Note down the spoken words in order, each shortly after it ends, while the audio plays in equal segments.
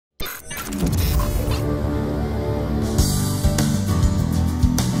We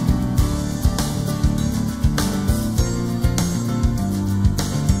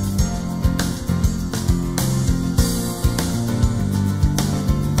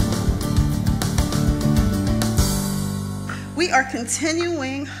are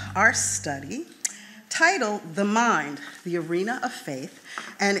continuing our study titled The Mind, the Arena of Faith,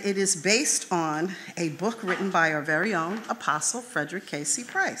 and it is based on a book written by our very own Apostle Frederick K.C.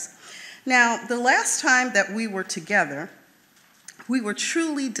 Price. Now, the last time that we were together, we were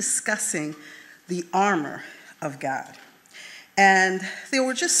truly discussing the armor of God. And there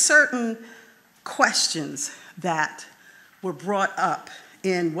were just certain questions that were brought up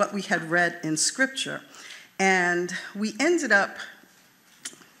in what we had read in Scripture. And we ended up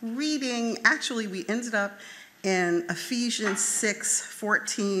reading, we ended up in Ephesians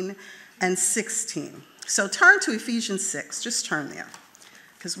 6:14 and 16. So turn to Ephesians 6, just turn there,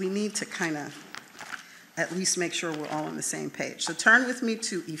 because we need to kind of at least make sure we're all on the same page. So turn with me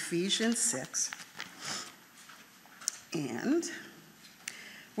to Ephesians 6, and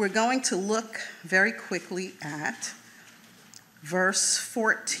we're going to look very quickly at verse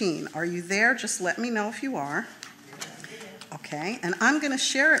 14. Are you there? Just let me know if you are. Okay, and I'm going to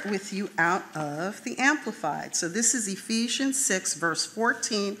share it with you out of the Amplified. So this is Ephesians 6, verse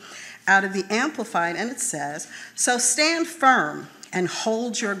 14, out of the Amplified, and it says, "So stand firm and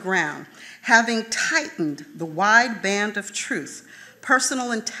hold your ground, having tightened the wide band of truth,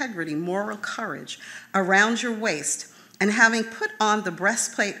 personal integrity, moral courage around your waist, and having put on the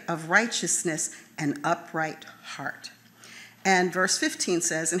breastplate of righteousness and upright heart." And verse 15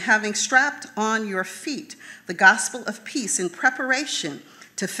 says, "And having strapped on your feet the gospel of peace in preparation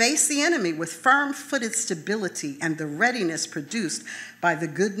to face the enemy with firm-footed stability and the readiness produced by the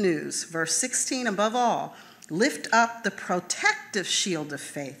good news." Verse 16, "Above all, lift up the protective shield of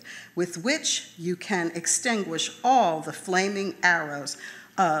faith with which you can extinguish all the flaming arrows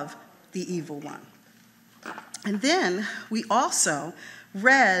of the evil one." And then we also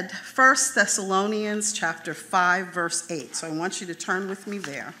read 1 Thessalonians chapter 5, verse 8. So I want you to turn with me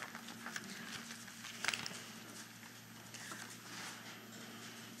there.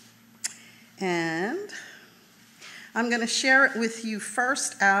 And I'm going to share it with you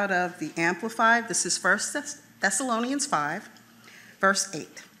first out of the Amplified. This is 1 Thessalonians 5, verse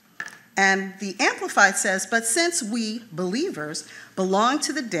 8. And the Amplified says, "But since we believers belong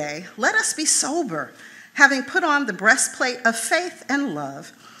to the day, let us be sober, having put on the breastplate of faith and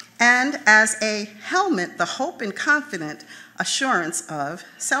love, and as a helmet, the hope and confident assurance of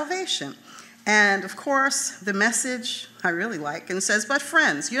salvation." And of course, the Message I really like, and it says, "But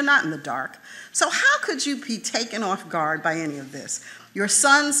friends, you're not in the dark. So how could you be taken off guard by any of this? You're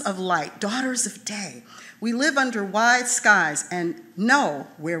sons of light, daughters of day. We live under wide skies and know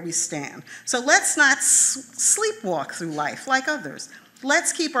where we stand. So let's not sleepwalk through life like others.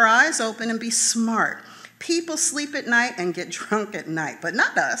 Let's keep our eyes open and be smart. People sleep at night and get drunk at night, but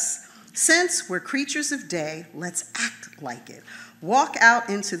not us. Since we're creatures of day, let's act like it. Walk out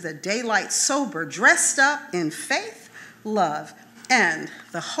into the daylight sober, dressed up in faith, love, and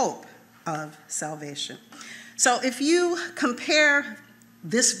the hope of salvation." So if you compare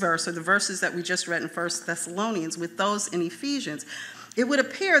this verse, or the verses that we just read in 1 Thessalonians, with those in Ephesians, it would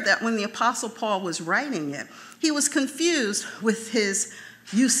appear that when the Apostle Paul was writing it, he was confused with his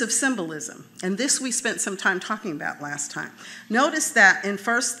use of symbolism. And this we spent some time talking about last time. Notice that in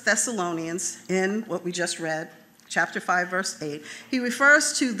 1 Thessalonians, in what we just read, chapter 5, verse 8, he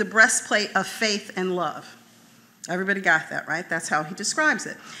refers to the breastplate of faith and love. Everybody got that, right? That's how he describes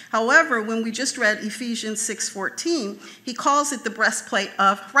it. However, when we just read Ephesians 6:14, he calls it the breastplate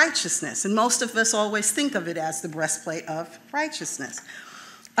of righteousness. And most of us always think of it as the breastplate of righteousness.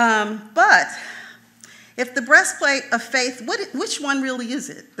 But if the breastplate of faith, which one really is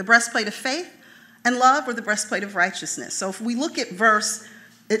it? The breastplate of faith and love, or the breastplate of righteousness? So if we look at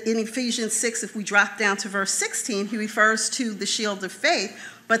in Ephesians 6, if we drop down to verse 16, he refers to the shield of faith.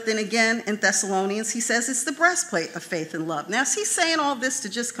 But then again, in Thessalonians, he says it's the breastplate of faith and love. Now, is he saying all this to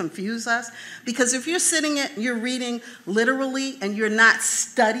just confuse us? Because if you're you're reading literally and you're not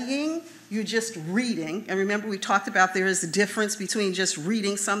studying, you're just reading. And remember, we talked about there is a difference between just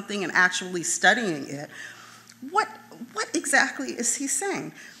reading something and actually studying it. What exactly is he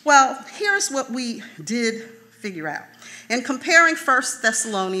saying? Well, here's what we did figure out. In comparing 1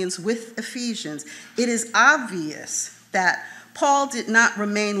 Thessalonians with Ephesians, it is obvious that Paul did not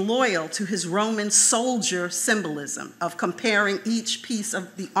remain loyal to his Roman soldier symbolism of comparing each piece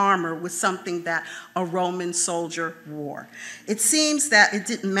of the armor with something that a Roman soldier wore. It seems that it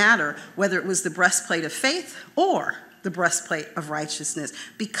didn't matter whether it was the breastplate of faith or the breastplate of righteousness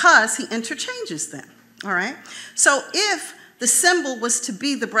because he interchanges them, all right? So if the symbol was to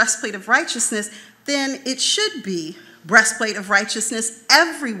be the breastplate of righteousness, then it should be breastplate of righteousness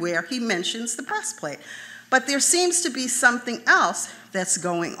everywhere he mentions the breastplate. But there seems to be something else that's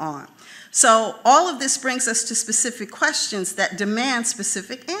going on. So all of this brings us to specific questions that demand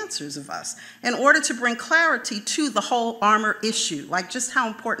specific answers of us in order to bring clarity to the whole armor issue, like just how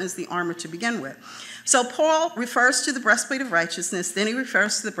important is the armor to begin with. So Paul refers to the breastplate of righteousness, then he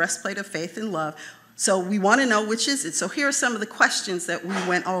refers to the breastplate of faith and love. So we want to know which is it. So here are some of the questions that we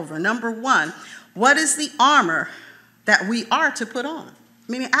went over. Number one, what is the armor that we are to put on?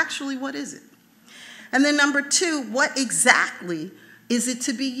 Meaning, actually, what is it? And then number two, what exactly is it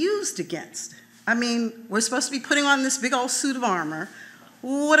to be used against? I mean, we're supposed to be putting on this big old suit of armor.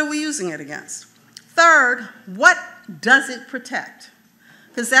 What are we using it against? Third, what does it protect?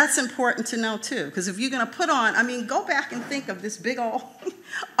 Because that's important to know too. Because if you're going to put on, I mean, go back and think of this big old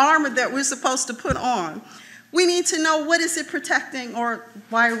armor that we're supposed to put on. We need to know, what is it protecting, or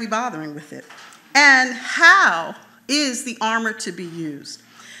why are we bothering with it? And how is the armor to be used?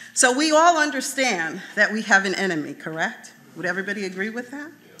 So we all understand that we have an enemy, correct? Would everybody agree with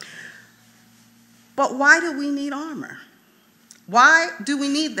that? But why do we need armor? Why do we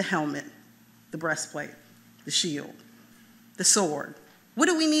need the helmet, the breastplate, the shield, the sword? What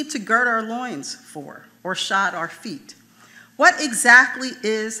do we need to gird our loins for, or shod our feet? What exactly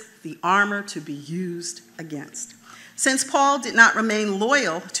is the armor to be used against? Since Paul did not remain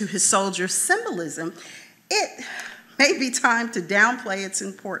loyal to his soldier symbolism, it may be time to downplay its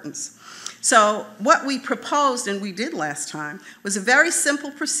importance. So what we proposed, and we did last time, was a very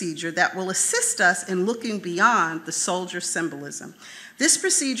simple procedure that will assist us in looking beyond the soldier symbolism. This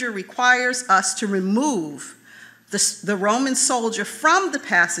procedure requires us to remove the Roman soldier from the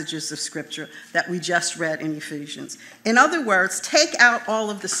passages of Scripture that we just read in Ephesians. In other words, take out all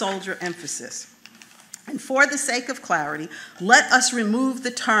of the soldier emphasis. And for the sake of clarity, let us remove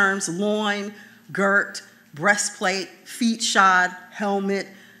the terms loin, girt, breastplate, feet shod, helmet,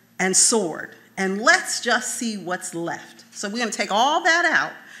 and sword. And let's just see what's left. So we're going to take all that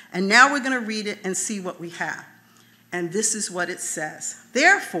out, and now we're going to read it and see what we have. And this is what it says.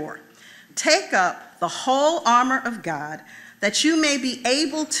 Therefore, take up the whole armor of God, that you may be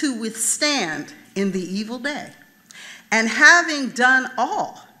able to withstand in the evil day. And having done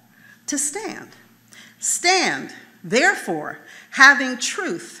all, to stand. Stand, therefore, having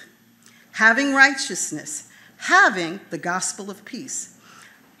truth, having righteousness, having the gospel of peace.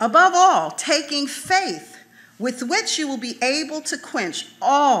 Above all, taking faith, with which you will be able to quench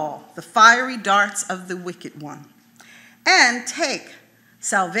all the fiery darts of the wicked one. And take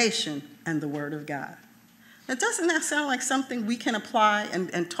salvation and the word of God. Now, doesn't that sound like something we can apply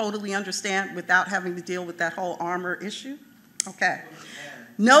and totally understand without having to deal with that whole armor issue? Okay.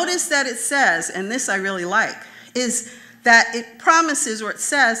 Notice that it says, and this I really like, is that it promises, or it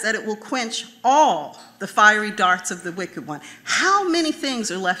says that it will quench all the fiery darts of the wicked one. How many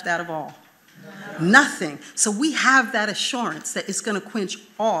things are left out of all? Nothing. So we have that assurance that it's going to quench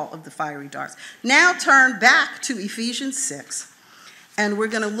all of the fiery darts. Now turn back to Ephesians 6. And we're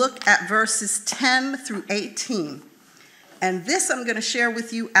going to look at verses 10 through 18. And this I'm going to share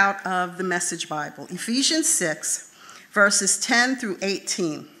with you out of the Message Bible. Ephesians 6, verses 10 through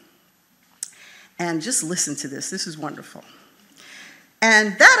 18. And just listen to this. This is wonderful.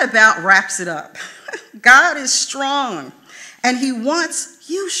 And that about wraps it up. God is strong, and he wants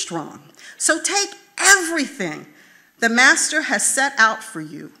you strong. So take everything the Master has set out for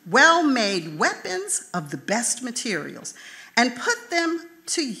you, well-made weapons of the best materials, and put them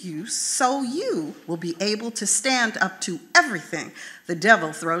to use so you will be able to stand up to everything the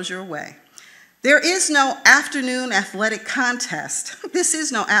devil throws your way. There is no afternoon athletic contest. This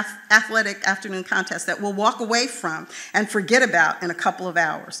is no athletic afternoon contest that we'll walk away from and forget about in a couple of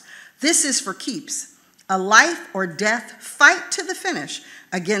hours. This is for keeps, a life or death fight to the finish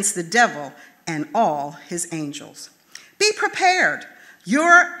against the devil and all his angels. Be prepared.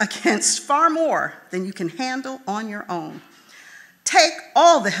 You're against far more than you can handle on your own. Take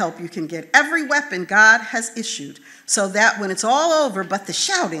all the help you can get, every weapon God has issued, so that when it's all over but the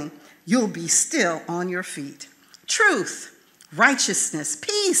shouting, you'll be still on your feet. Truth, righteousness,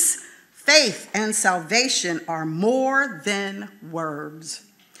 peace, faith, and salvation are more than words.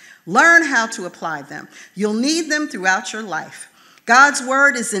 Learn how to apply them. You'll need them throughout your life. God's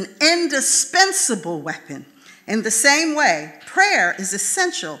word is an indispensable weapon. In the same way, prayer is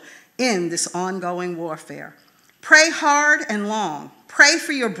essential in this ongoing warfare. Pray hard and long. Pray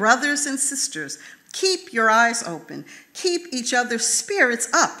for your brothers and sisters. Keep your eyes open. Keep each other's spirits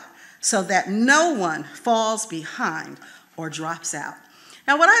up. so that no one falls behind or drops out.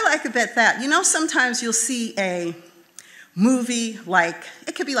 Now, what I like about that, sometimes you'll see a movie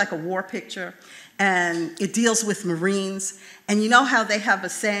it could be like a war picture, and it deals with Marines, and you know how they have a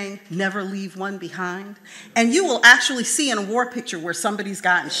saying, never leave one behind? And you will actually see in a war picture where somebody's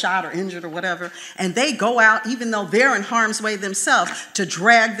gotten shot or injured or whatever, and they go out, even though they're in harm's way themselves, to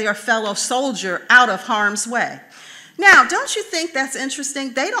drag their fellow soldier out of harm's way. Now, don't you think that's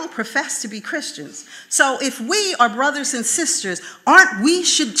interesting? They don't profess to be Christians. So if we are brothers and sisters,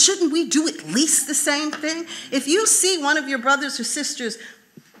 shouldn't we do at least the same thing? If you see one of your brothers or sisters,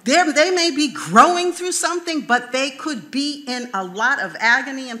 they may be growing through something, but they could be in a lot of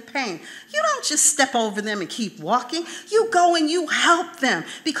agony and pain. You don't just step over them and keep walking. You go and you help them,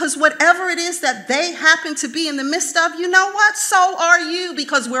 because whatever it is that they happen to be in the midst of, you know what? So are you,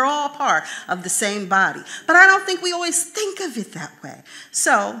 because we're all part of the same body. But I don't think we always think of it that way.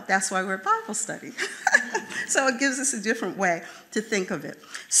 So that's why we're at Bible study. So it gives us a different way to think of it.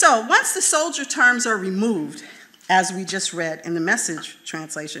 So once the soldier terms are removed, as we just read in the Message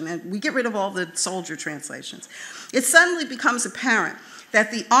translation, and we get rid of all the soldier translations, it suddenly becomes apparent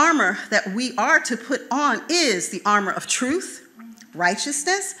that the armor that we are to put on is the armor of truth,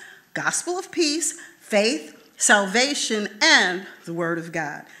 righteousness, gospel of peace, faith, salvation, and the word of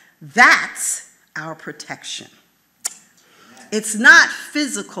God. That's our protection. It's not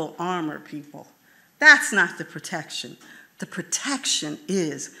physical armor, people. That's not the protection. The protection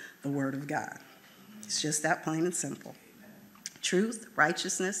is the word of God. It's just that plain and simple. Truth,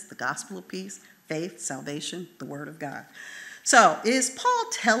 righteousness, the gospel of peace, faith, salvation, the word of God. So, is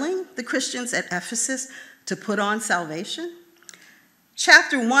Paul telling the Christians at Ephesus to put on salvation?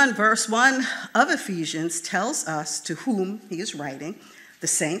 Chapter 1, verse 1 of Ephesians tells us to whom he is writing, the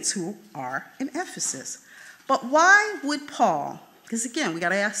saints who are in Ephesus. But why would Paul, because again, we got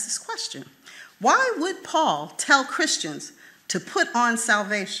to ask this question, why would Paul tell Christians to put on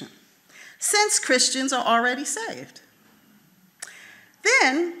salvation, since Christians are already saved?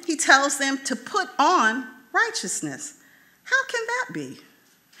 Then he tells them to put on righteousness. How can that be?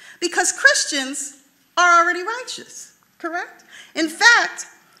 Because Christians are already righteous, correct? In fact,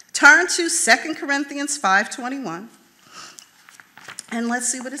 turn to 2 Corinthians 5:21, and let's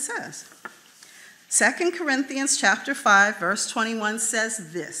see what it says. 2 Corinthians chapter 5, verse 21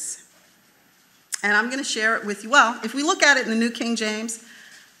 says this, and I'm going to share it with you. Well, if we look at it in the New King James,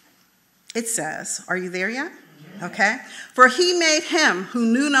 it says, are you there yet? Okay. For he made him who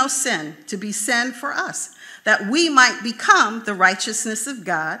knew no sin to be sin for us, that we might become the righteousness of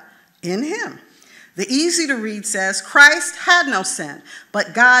God in him. The easy to read says, Christ had no sin,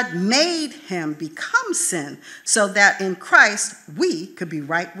 but God made him become sin so that in Christ we could be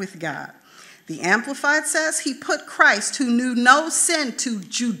right with God. The Amplified says, he put Christ, who knew no sin, to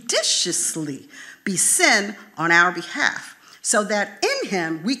judiciously be sin on our behalf, so that in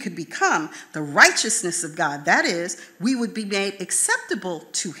him we could become the righteousness of God. That is, we would be made acceptable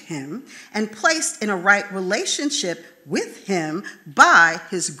to him and placed in a right relationship with him by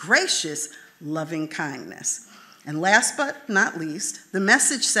his gracious loving kindness. And last but not least, the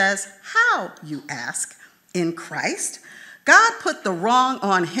Message says, how, you ask? In Christ, God put the wrong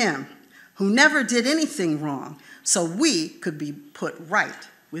on him, who never did anything wrong, so we could be put right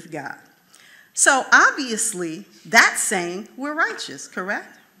with God. So obviously, that's saying we're righteous,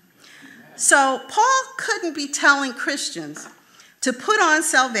 correct? So Paul couldn't be telling Christians to put on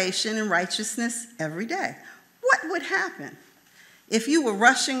salvation and righteousness every day. What would happen if you were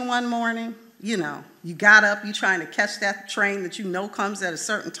rushing one morning, you got up, you're trying to catch that train that you know comes at a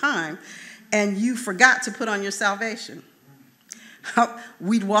certain time, and you forgot to put on your salvation?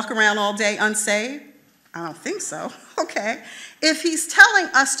 We'd walk around all day unsaved? I don't think so. Okay. If he's telling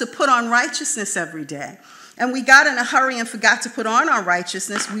us to put on righteousness every day, and we got in a hurry and forgot to put on our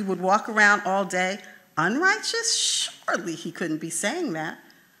righteousness, we would walk around all day unrighteous? Surely he couldn't be saying that.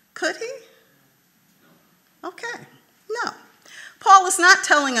 Could he? Okay. No. Paul is not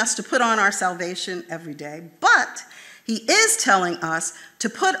telling us to put on our salvation every day, but he is telling us to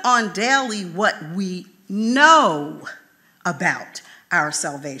put on daily what we know about our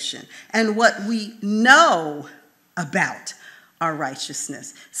salvation and what we know about our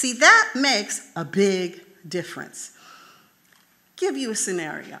righteousness. See, that makes a big difference. Give you a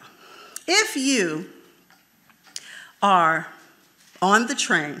scenario. If you are on the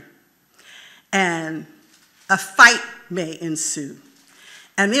train and a fight may ensue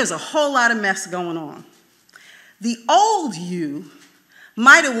and there's a whole lot of mess going on, the old you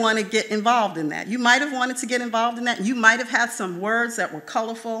might have wanted to get involved in that. You might have wanted to get involved in that. You might have had some words that were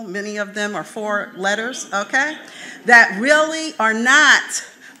colorful. Many of them are 4 letters, okay, that really are not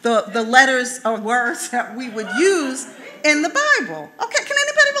the letters or words that we would use in the Bible. Okay, can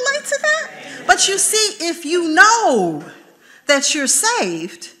anybody relate to that? But you see, if you know that you're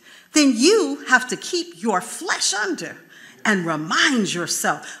saved, then you have to keep your flesh under and remind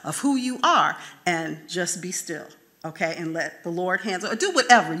yourself of who you are and just be still, okay, and let the Lord handle, or do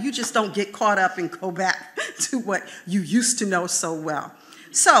whatever. You just don't get caught up and go back to what you used to know so well.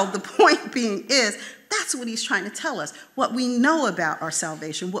 So the point being is, that's what he's trying to tell us. What we know about our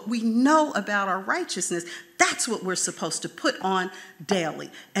salvation, what we know about our righteousness, that's what we're supposed to put on daily.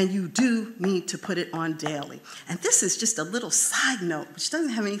 And you do need to put it on daily. And this is just a little side note, which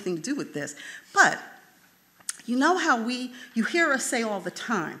doesn't have anything to do with this. But you know how you hear us say all the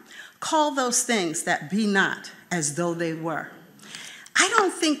time, call those things that be not as though they were. I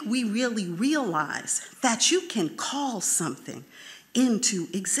don't think we really realize that you can call something into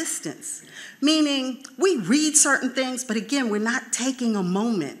existence. Meaning, we read certain things, but again, we're not taking a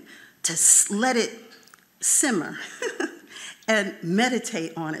moment to let it simmer and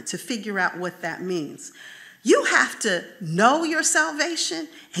meditate on it to figure out what that means. You have to know your salvation,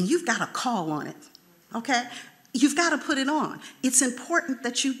 and you've got to call on it, okay? You've got to put it on. It's important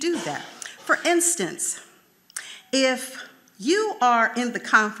that you do that. For instance, if you are in the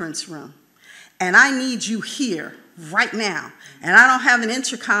conference room, and I need you here right now, and I don't have an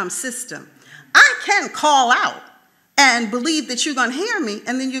intercom system, I can call out and believe that you're going to hear me,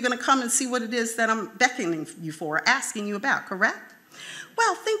 and then you're going to come and see what it is that I'm beckoning you for, asking you about, correct?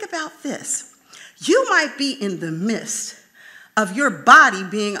 Well, think about this. You might be in the midst of your body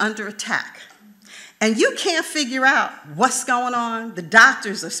being under attack, and you can't figure out what's going on. The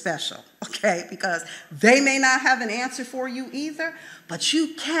doctors are special, okay, because they may not have an answer for you either, but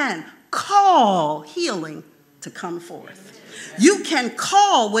you can call healing to come forth. You can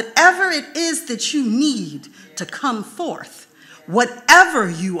call whatever it is that you need to come forth. Whatever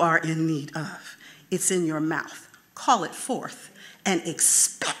you are in need of, it's in your mouth. Call it forth and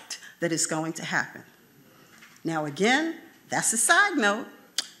expect that it's going to happen. Now again, that's a side note,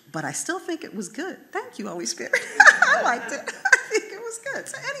 but I still think it was good. Thank you, Holy Spirit. I liked it. I think it was good.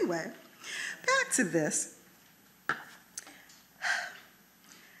 So anyway, back to this.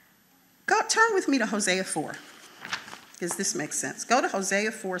 Turn with me to Hosea 4, because this makes sense. Go to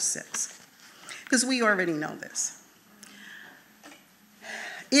Hosea 4:6, because we already know this.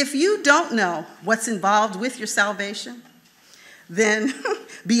 If you don't know what's involved with your salvation, then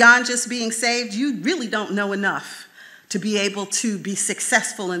beyond just being saved, you really don't know enough to be able to be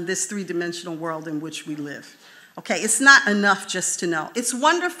successful in this three-dimensional world in which we live. Okay, it's not enough just to know. It's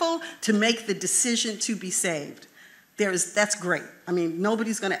wonderful to make the decision to be saved. That's great. I mean,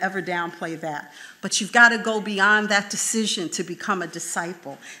 nobody's going to ever downplay that. But you've got to go beyond that decision to become a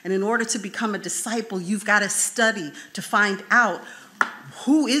disciple. And in order to become a disciple, you've got to study to find out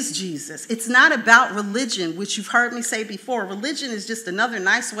who is Jesus. It's not about religion, which you've heard me say before. Religion is just another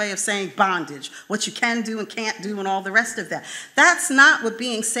nice way of saying bondage, what you can do and can't do and all the rest of that. That's not what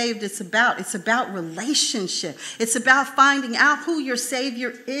being saved is about. It's about relationship. It's about finding out who your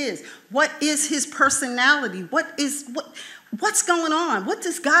Savior is. What is his personality? What's going on? What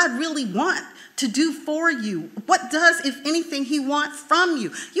does God really want to do for you? What does, if anything, he want from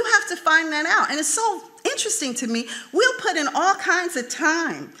you? You have to find that out. And it's so interesting to me. We'll put in all kinds of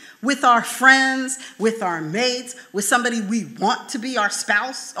time with our friends, with our mates, with somebody we want to be our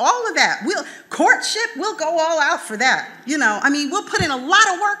spouse, all of that. Courtship, we'll go all out for that. We'll put in a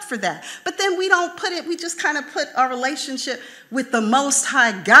lot of work for that. But then we just kind of put our relationship with the Most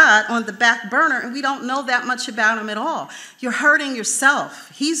High God on the back burner, and we don't know that much about him at all. You're hurting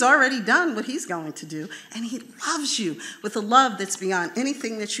yourself. He's already done what he's going to do, and he loves you with a love that's beyond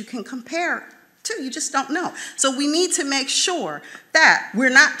anything that you can compare to. You just don't know. So we need to make sure that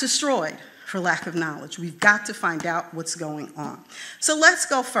we're not destroyed for lack of knowledge. We've got to find out what's going on. So let's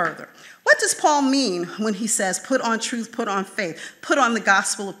go further. What does Paul mean when he says, put on truth, put on faith, put on the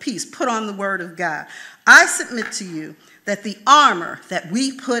gospel of peace, put on the word of God? I submit to you that the armor that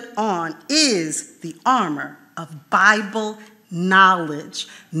we put on is the armor of Bible knowledge,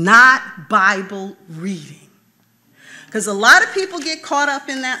 not Bible reading. Because a lot of people get caught up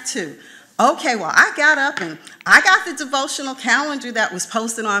in that too. Okay, well, I got up and I got the devotional calendar that was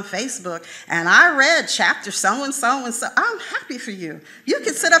posted on Facebook, and I read chapter so-and-so and so. I'm happy for you. You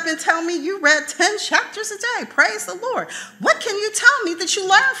can sit up and tell me you read 10 chapters a day. Praise the Lord. What can you tell me that you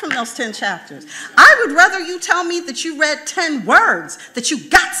learned from those 10 chapters? I would rather you tell me that you read 10 words, that you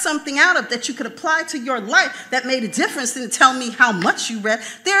got something out of, that you could apply to your life that made a difference, than to tell me how much you read.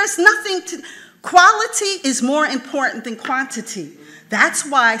 There is nothing to... Quality is more important than quantity. That's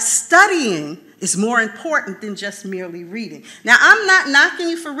why studying is more important than just merely reading. Now, I'm not knocking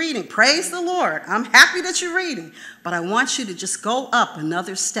you for reading. Praise the Lord. I'm happy that you're reading. But I want you to just go up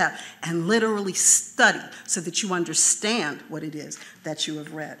another step and literally study so that you understand what it is that you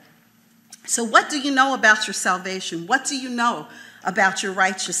have read. So what do you know about your salvation? What do you know about your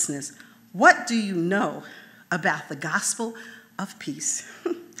righteousness? What do you know about the gospel of peace?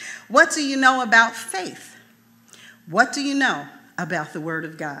 What do you know about faith? What do you know about the Word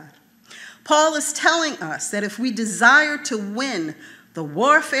of God? Paul is telling us that if we desire to win the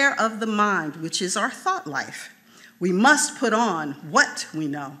warfare of the mind, which is our thought life, we must put on what we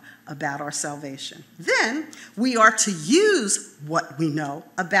know about our salvation. Then we are to use what we know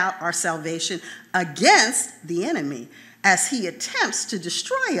about our salvation against the enemy as he attempts to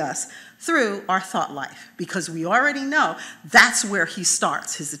destroy us through our thought life, because we already know that's where he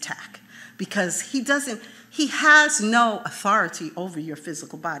starts his attack, because he has no authority over your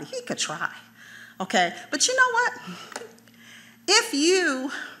physical body. He could try, okay? But you know what?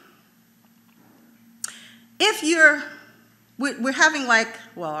 We're having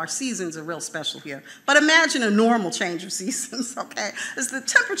our seasons are real special here, but imagine a normal change of seasons, okay? As the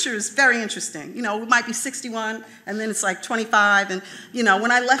temperature is very interesting. You know, it might be 61, and then it's like 25, and, you know,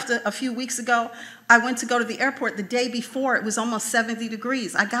 when I left a few weeks ago, I went to go to the airport. The day before, it was almost 70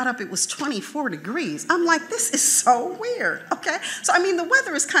 degrees. I got up, it was 24 degrees. I'm like, this is so weird, okay? So, I mean, the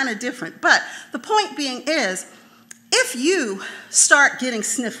weather is kind of different, but the point being is, if you start getting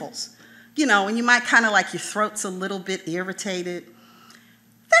sniffles, you know, and you might kind of like your throat's a little bit irritated,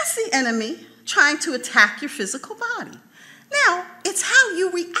 that's the enemy trying to attack your physical body. Now, it's how you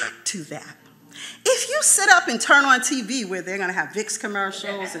react to that. If you sit up and turn on TV where they're going to have Vicks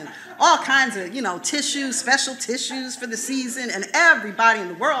commercials and all kinds of, you know, tissues, special tissues for the season, and everybody in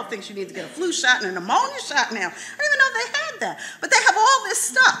the world thinks you need to get a flu shot and a pneumonia shot now. I didn't even know they had that. But they have all this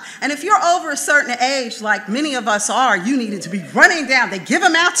stuff. And if you're over a certain age, like many of us are, you needed to be running down. They give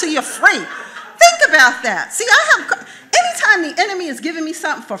them out to you free. Think about that. See, anytime the enemy is giving me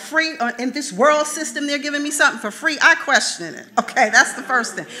something for free, or in this world system they're giving me something for free, I question it. Okay, that's the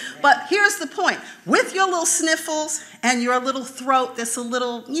first thing. But here's the point. With your little sniffles and your little throat that's a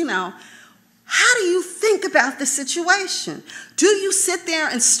little, you know, how do you think about the situation? Do you sit there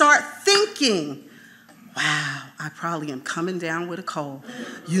and start thinking, wow, I probably am coming down with a cold.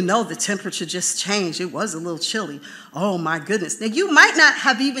 You know, the temperature just changed. It was a little chilly. Oh, my goodness. Now, you might not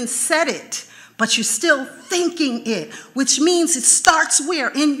have even said it, but you're still thinking it, which means it starts where?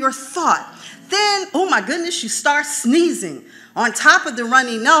 In your thought. Then, oh my goodness, you start sneezing on top of the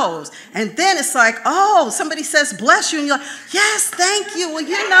runny nose. And then it's like, oh, somebody says bless you, and you're like, yes, thank you. Well,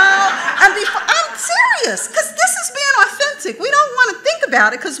 you know, I'm serious, because this is being authentic. We don't want to think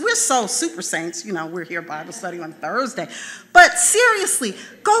about it because we're so super saints. You know, we're here Bible study on Thursday. But seriously,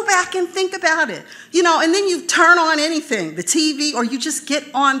 go back and think about it. You know, and then you turn on anything, the TV, or you just get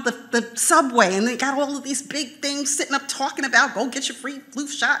on the subway, and they got all of these big things sitting up talking about, go get your free flu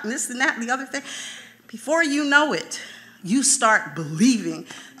shot and this and that and the other thing. Before you know it, you start believing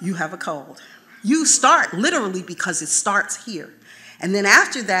you have a cold. You start literally, because it starts here. And then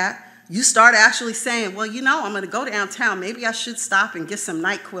after that, you start actually saying, well, you know, I'm going to go downtown. Maybe I should stop and get some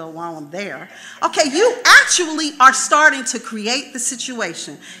NyQuil while I'm there. Okay, you actually are starting to create the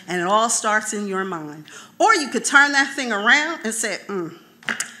situation, and it all starts in your mind. Or you could turn that thing around and say,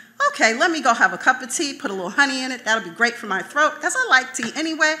 okay, let me go have a cup of tea, put a little honey in it. That'll be great for my throat, because I like tea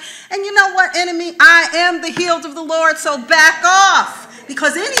anyway. And you know what, enemy? I am the healed of the Lord, so back off.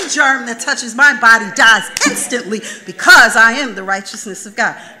 Because any germ that touches my body dies instantly, because I am the righteousness of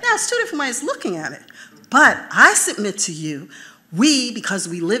God. Now, it's two different ways of looking at it. But I submit to you, because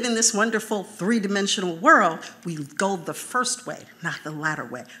we live in this wonderful three-dimensional world, we go the first way, not the latter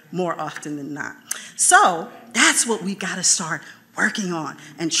way, more often than not. So that's what we've got to start working on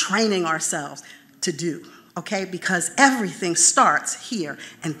and training ourselves to do, okay? Because everything starts here,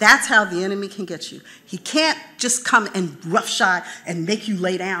 and that's how the enemy can get you. He can't just come and roughshod and make you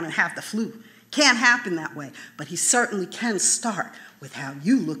lay down and have the flu. Can't happen that way, but he certainly can start with how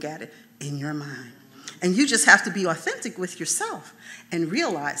you look at it in your mind. And you just have to be authentic with yourself and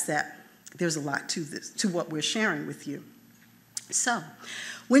realize that there's a lot to this, to what we're sharing with you. So,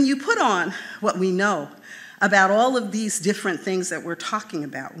 when you put on what we know about all of these different things that we're talking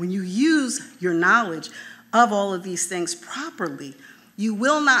about, when you use your knowledge of all of these things properly, you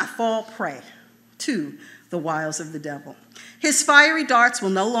will not fall prey to the wiles of the devil. His fiery darts will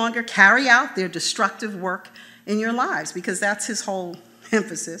no longer carry out their destructive work in your lives, because that's his whole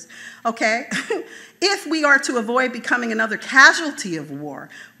emphasis, okay? If we are to avoid becoming another casualty of war,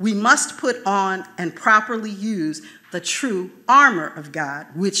 we must put on and properly use the true armor of God,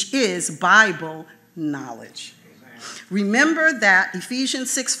 which is Bible knowledge. Remember that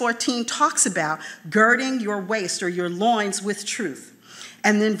Ephesians 6:14 talks about girding your waist or your loins with truth.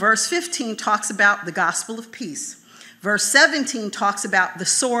 And then verse 15 talks about the gospel of peace. Verse 17 talks about the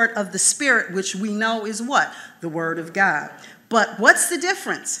sword of the Spirit, which we know is what? The Word of God. But what's the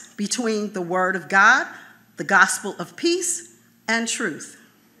difference between the Word of God, the gospel of peace, and truth?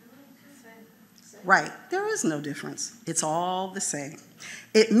 Right, there is no difference. It's all the same.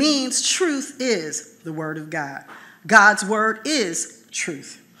 It means truth is the Word of God. God's word is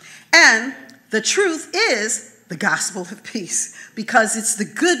truth. And the truth is the gospel of peace, because it's the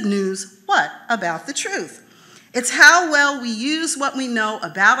good news, what? About the truth. It's how well we use what we know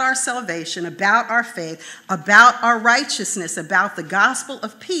about our salvation, about our faith, about our righteousness, about the gospel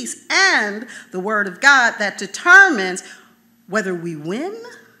of peace and the word of God that determines whether we win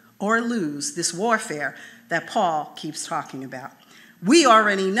or lose this warfare that Paul keeps talking about. We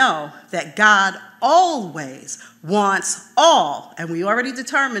already know that God always wants all, and we already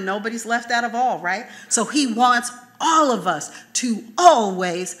determined nobody's left out of all, right? So he wants all of us to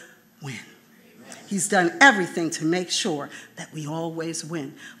always win. He's done everything to make sure that we always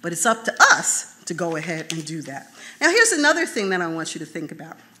win. But it's up to us to go ahead and do that. Now, here's another thing that I want you to think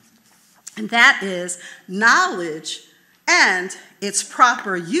about, and that is knowledge and its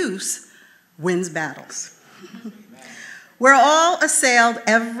proper use wins battles. We're all assailed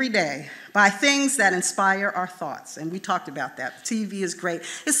every day by things that inspire our thoughts, and we talked about that. TV is great.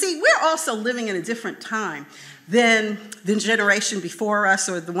 You see, we're also living in a different time than the generation before us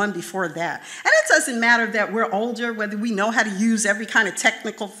or the one before that. And it doesn't matter that we're older, whether we know how to use every kind of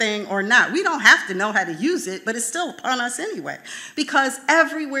technical thing or not. We don't have to know how to use it, but it's still upon us anyway. Because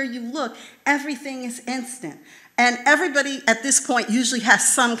everywhere you look, everything is instant. And everybody at this point usually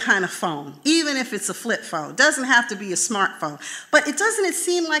has some kind of phone, even if it's a flip phone. It doesn't have to be a smartphone. But it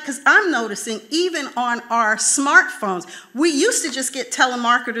seem like, because I'm noticing even on our smartphones, we used to just get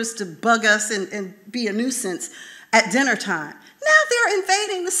telemarketers to bug us and be a nuisance at dinner time. Now they're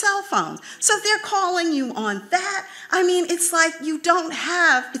invading the cell phones. So they're calling you on that. I mean, it's like you don't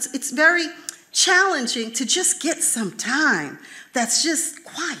have, it's very challenging to just get some time that's just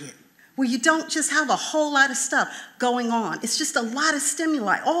quiet, where you don't just have a whole lot of stuff going on. It's just a lot of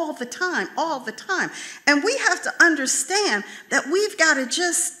stimuli all the time, all the time. And we have to understand that we've got to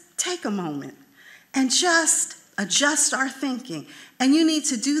just take a moment and just adjust our thinking. And you need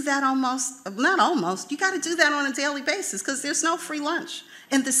to do that you got to do that on a daily basis, because there's no free lunch,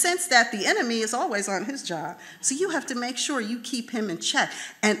 in the sense that the enemy is always on his job. So you have to make sure you keep him in check.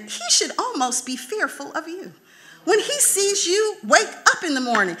 And he should almost be fearful of you. When he sees you wake up in the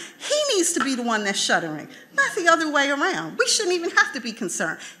morning, he needs to be the one that's shuddering, not the other way around. We shouldn't even have to be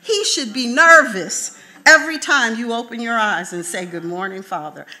concerned. He should be nervous every time you open your eyes and say, "Good morning,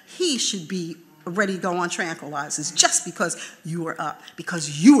 Father." He should be ready to go on tranquilizers just because you are up,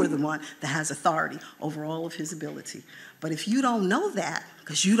 because you are the one that has authority over all of his ability. But if you don't know that,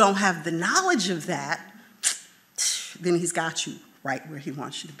 because you don't have the knowledge of that, then he's got you right where he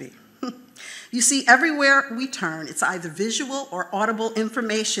wants you to be. You see, everywhere we turn, it's either visual or audible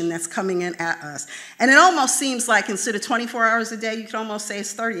information that's coming in at us. And it almost seems like instead of 24 hours a day, you can almost say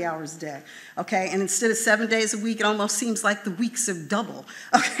it's 30 hours a day, okay? And instead of 7 days a week, it almost seems like the weeks are double,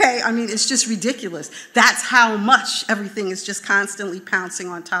 okay? I mean, it's just ridiculous. That's how much everything is just constantly pouncing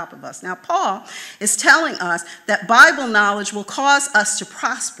on top of us. Now, Paul is telling us that Bible knowledge will cause us to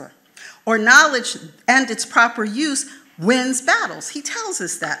prosper, or knowledge and its proper use wins battles. He tells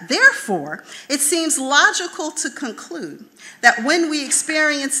us that. Therefore, it seems logical to conclude that when we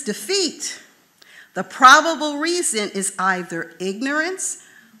experience defeat, the probable reason is either ignorance,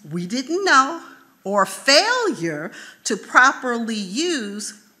 we didn't know, or failure to properly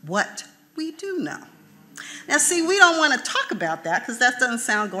use what we do know. Now, see, we don't want to talk about that because that doesn't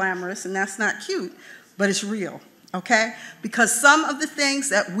sound glamorous and that's not cute, but it's real, okay? Because some of the things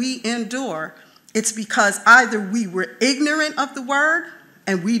that we endure, it's because either we were ignorant of the word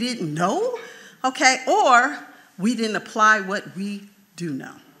and we didn't know, okay, or we didn't apply what we do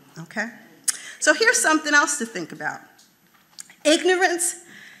know, okay? So here's something else to think about. Ignorance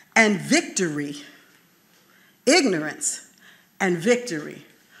and victory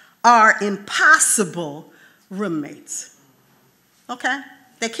are impossible roommates, okay?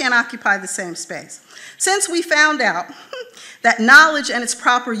 They can't occupy the same space. Since we found out that knowledge and its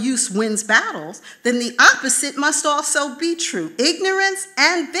proper use wins battles, then the opposite must also be true. Ignorance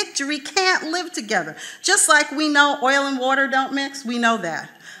and victory can't live together. Just like we know oil and water don't mix, we know that.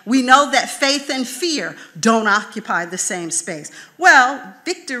 We know that faith and fear don't occupy the same space. Well,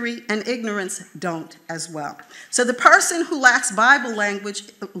 victory and ignorance don't as well. So the person who lacks Bible language,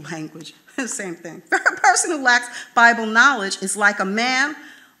 same thing. The person who lacks Bible knowledge is like a man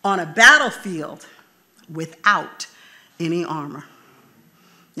on a battlefield without any armor.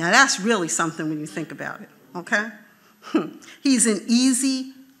 Now that's really something when you think about it, okay? He's an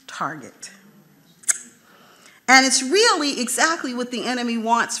easy target. And it's really exactly what the enemy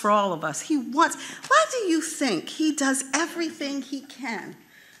wants for all of us. Why do you think he does everything he can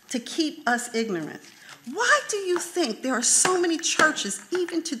to keep us ignorant? Why do you think there are so many churches,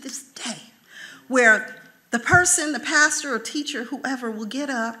 even to this day, where the person, the pastor or teacher, whoever, will get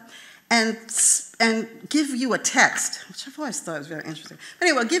up and give you a text, which I've always thought was very interesting. But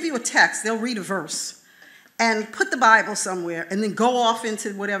anyway, give you a text, they'll read a verse and put the Bible somewhere and then go off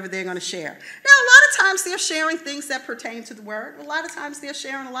into whatever they're going to share. Now, a lot of times they're sharing things that pertain to the Word. A lot of times they're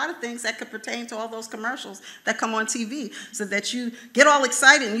sharing a lot of things that could pertain to all those commercials that come on TV, so that you get all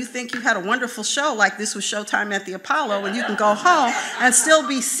excited and you think you had a wonderful show, like this was Showtime at the Apollo, and you can go home and still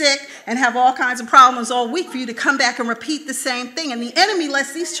be sick and have all kinds of problems all week for you to come back and repeat the same thing. And the enemy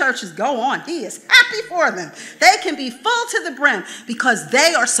lets these churches go on. He is happy for them. They can be full to the brim because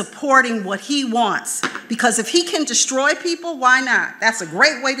they are supporting what he wants. Because if he can destroy people, why not? That's a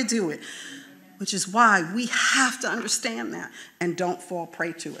great way to do it. Which is why we have to understand that and don't fall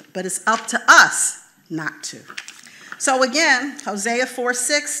prey to it. But it's up to us not to. So again, Hosea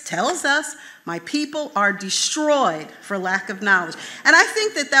 4:6 tells us, my people are destroyed for lack of knowledge. And I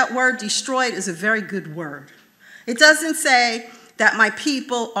think that that word destroyed is a very good word. It doesn't say that my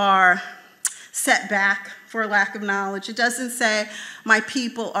people are set back for a lack of knowledge. It doesn't say my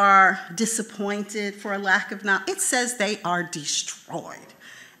people are disappointed for a lack of knowledge. It says they are destroyed.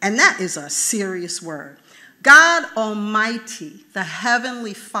 And that is a serious word. God Almighty, the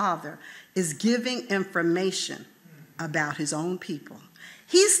Heavenly Father, is giving information about his own people.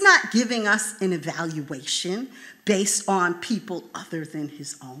 He's not giving us an evaluation based on people other than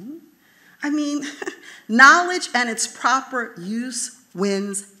his own. I mean, knowledge and its proper use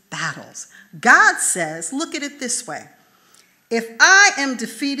wins battles. God says, look at it this way. If I am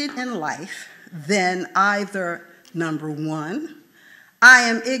defeated in life, then either, number one, I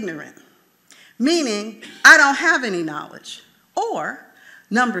am ignorant, meaning I don't have any knowledge. Or,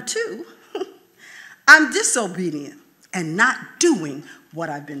 number two, I'm disobedient and not doing what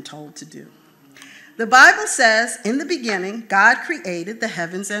I've been told to do. The Bible says, in the beginning, God created the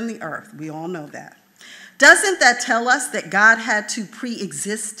heavens and the earth. We all know that. Doesn't that tell us that God had to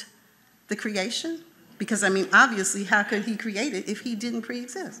pre-exist the creation? Because, I mean, obviously, how could he create it if he didn't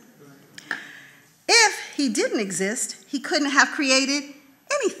pre-exist? If he didn't exist, he couldn't have created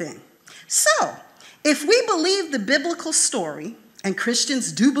anything. So, if we believe the biblical story, and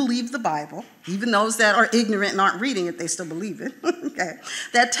Christians do believe the Bible, even those that are ignorant and aren't reading it, they still believe it, okay,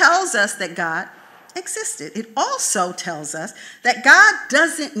 that tells us that God existed. It also tells us that God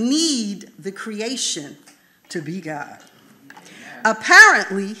doesn't need the creation to be God.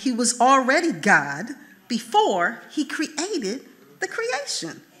 Apparently, he was already God before he created the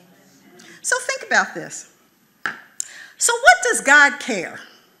creation. So think about this. So what does God care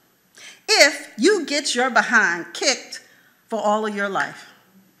if you get your behind kicked for all of your life?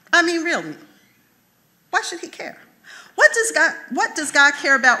 I mean, really, why should he care? What does God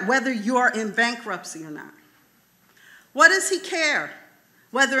care about whether you're in bankruptcy or not? What does he care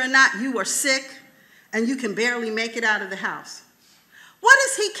whether or not you are sick and you can barely make it out of the house? What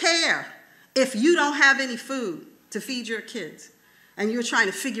does he care if you don't have any food to feed your kids and you're trying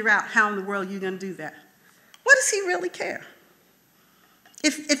to figure out how in the world you're going to do that? What does he really care?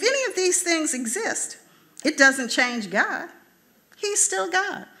 If any of these things exist, it doesn't change God. He's still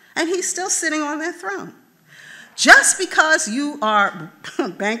God, and he's still sitting on that throne. Just because you are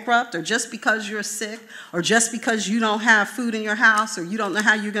bankrupt, or just because you're sick, or just because you don't have food in your house, or you don't know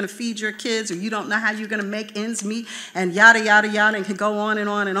how you're going to feed your kids, or you don't know how you're going to make ends meet, and yada, yada, yada, and can go on and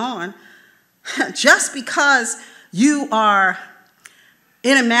on and on. Just because you are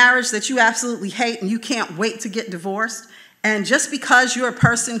in a marriage that you absolutely hate and you can't wait to get divorced, and just because you're a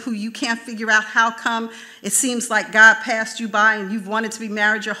person who you can't figure out how come it seems like God passed you by and you've wanted to be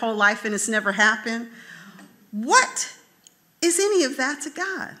married your whole life and it's never happened, what is any of that to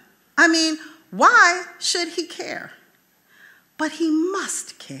God? I mean, why should he care? But he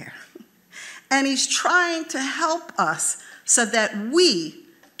must care. And he's trying to help us so that we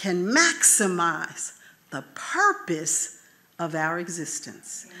can maximize the purpose of our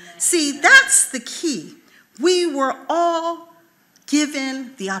existence. See, that's the key. We were all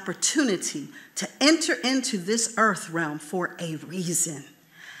given the opportunity to enter into this earth realm for a reason.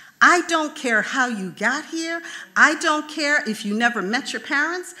 I don't care how you got here. I don't care if you never met your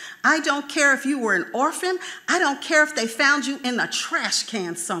parents. I don't care if you were an orphan. I don't care if they found you in a trash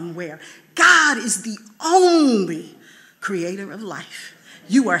can somewhere. God is the only creator of life.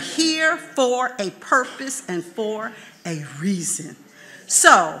 You are here for a purpose and for a reason.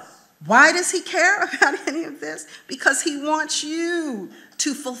 So, why does he care about any of this? Because he wants you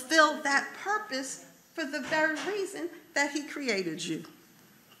to fulfill that purpose for the very reason that he created you.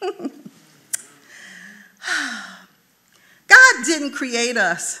 God didn't create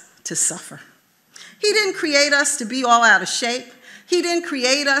us to suffer. He didn't create us to be all out of shape. He didn't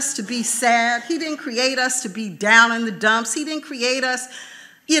create us to be sad. He didn't create us to be down in the dumps. He didn't create us,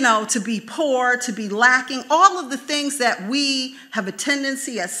 to be poor, to be lacking, all of the things that we have a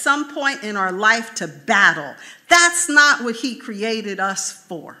tendency at some point in our life to battle. That's not what he created us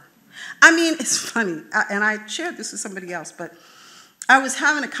for. I mean, it's funny, and I shared this with somebody else, but I was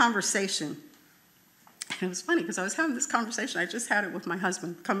having a conversation, and it was funny because I was having this conversation. I just had it with my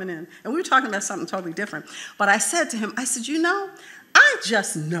husband coming in, and we were talking about something totally different. But I said to him, I said, I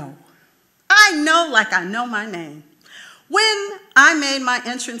just know. I know like I know my name. When I made my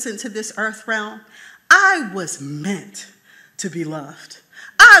entrance into this earth realm, I was meant to be loved.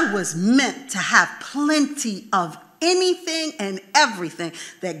 I was meant to have plenty of anything and everything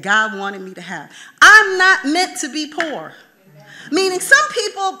that God wanted me to have. I'm not meant to be poor. Meaning some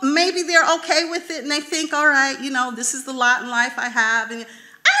people, maybe they're okay with it and they think, all right, this is the lot in life I have. And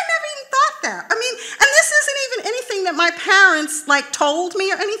I never even thought that. I mean, and this isn't even anything that my parents told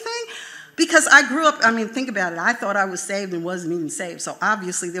me or anything. Because I grew up, think about it. I thought I was saved and wasn't even saved. So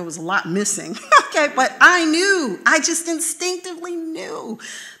obviously there was a lot missing. Okay, but I just instinctively knew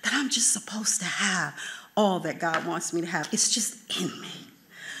that I'm just supposed to have all that God wants me to have. It's just in me.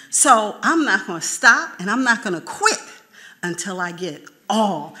 So I'm not going to stop and I'm not going to quit until I get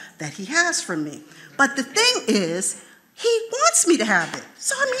all that he has for me. But the thing is, he wants me to have it.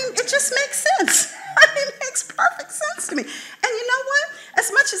 So, it just makes sense. It makes perfect sense to me. And you know what?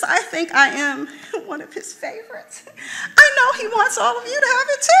 As much as I think I am one of his favorites, I know he wants all of you to have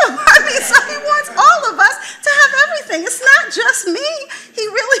it too. So he wants all of us to have everything. It's not just me. He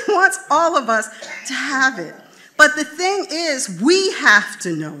really wants all of us to have it. But the thing is, we have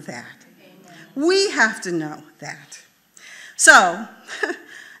to know that. We have to know that. So,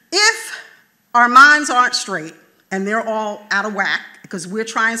 if our minds aren't straight and they're all out of whack because we're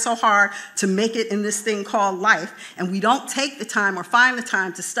trying so hard to make it in this thing called life, and we don't take the time or find the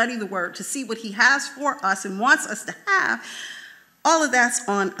time to study the word, to see what he has for us and wants us to have, all of that's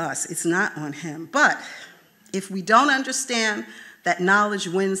on us. It's not on him. But if we don't understand that knowledge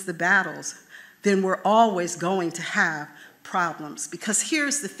wins the battles, then we're always going to have problems. Because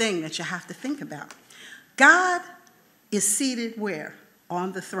here's the thing that you have to think about. God is seated where?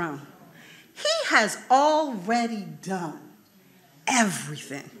 On the throne. He has already done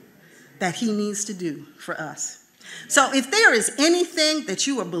everything that he needs to do for us. So if there is anything that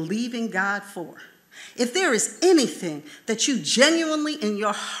you are believing God for, if there is anything that you genuinely in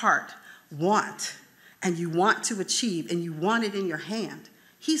your heart want and you want to achieve and you want it in your hand,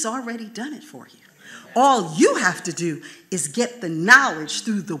 he's already done it for you. All you have to do is get the knowledge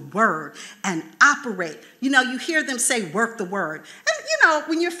through the word and operate. You hear them say, work the word. And,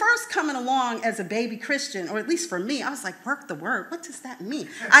 when you're first coming along as a baby Christian, or at least for me, I was like, work the word? What does that mean?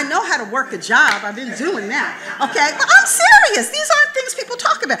 I know how to work a job. I've been doing that. Okay? But I'm serious. These aren't things people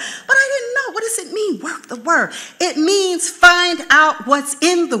talk about. But I didn't know. What does it mean, work the word? It means find out what's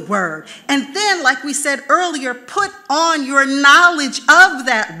in the word. And then, like we said earlier, put on your knowledge of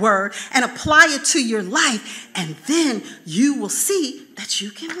that word and apply it to your life. And then you will see that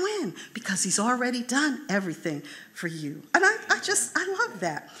you can win because he's already done everything for you. And I love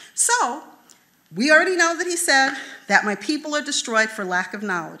that. So we already know that he said that my people are destroyed for lack of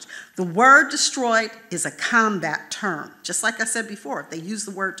knowledge. The word destroyed is a combat term. Just like I said before, if they use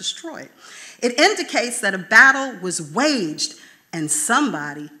the word destroyed, it indicates that a battle was waged and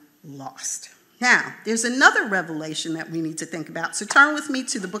somebody lost. Now, there's another revelation that we need to think about. So turn with me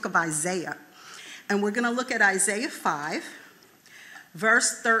to the book of Isaiah. And we're going to look at Isaiah 5,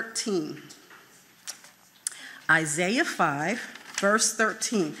 verse 13. Isaiah 5, verse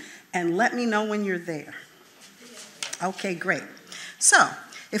 13. And let me know when you're there. Okay, great. So,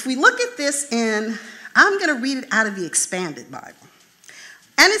 if we look at this I'm going to read it out of the Expanded Bible.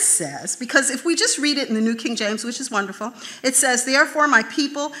 And it says, because if we just read it in the New King James, which is wonderful, it says, therefore my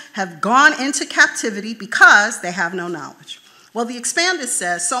people have gone into captivity because they have no knowledge. Well, the expanded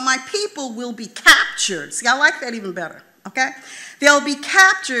says, so my people will be captured. See, I like that even better, okay? They'll be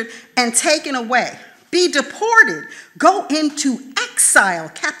captured and taken away, be deported, go into exile,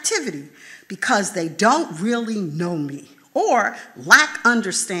 captivity, because they don't really know me or lack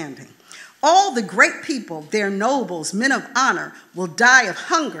understanding. All the great people, their nobles, men of honor, will die of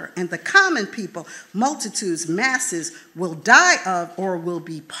hunger, and the common people, multitudes, masses, will die of or will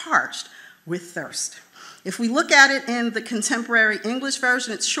be parched with thirst. If we look at it in the contemporary English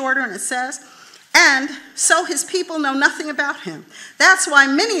version, it's shorter and it says, and so his people know nothing about him. That's why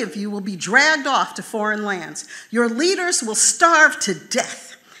many of you will be dragged off to foreign lands. Your leaders will starve to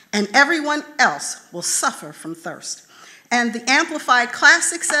death, and everyone else will suffer from thirst. And the Amplified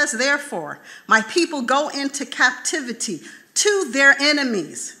Classic says, therefore, my people go into captivity to their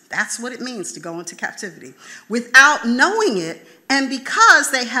enemies. That's what it means to go into captivity, without knowing it, and because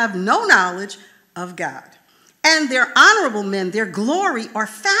they have no knowledge of God. And their honorable men, their glory, are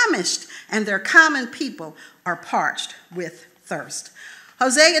famished, and their common people are parched with thirst.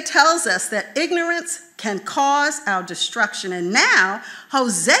 Hosea tells us that ignorance can cause our destruction. And now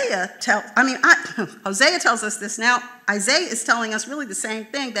Hosea tells us this now. Isaiah is telling us really the same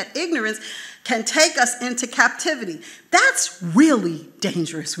thing, that ignorance can take us into captivity. That's really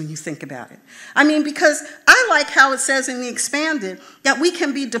dangerous when you think about it. I mean, because I like how it says in the expanded that we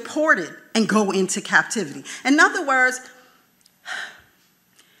can be deported and go into captivity. In other words,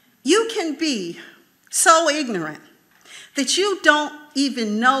 you can be so ignorant that you don't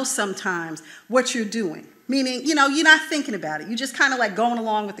even know sometimes what you're doing. Meaning, you're not thinking about it. You're just kind of like going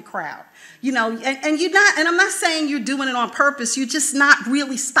along with the crowd. And you're not, and I'm not saying you're doing it on purpose. You're just not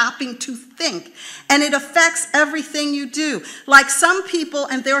really stopping to think. And it affects everything you do. Like some people,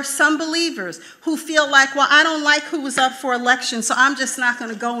 and there are some believers who feel like, well, I don't like who was up for election, so I'm just not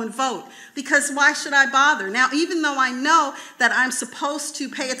going to go and vote. Because why should I bother? Now, even though I know that I'm supposed to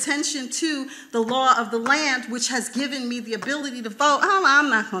pay attention to the law of the land, which has given me the ability to vote, I'm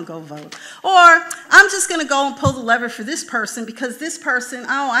not going to go vote. Or I'm just going to go and pull the lever for this person because this person,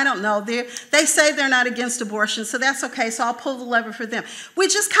 I don't know, they say they're not against abortion, so that's okay, so I'll pull the lever for them. We're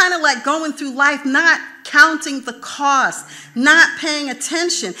just kind of like going through life not counting the cost, not paying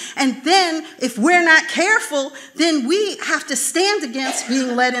attention. And then if we're not careful, then we have to stand against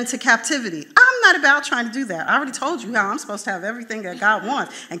being led into captivity. I'm not about trying to do that. I already told you how I'm supposed to have everything that God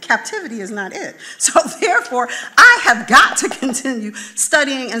wants, and captivity is not it. So therefore, I have got to continue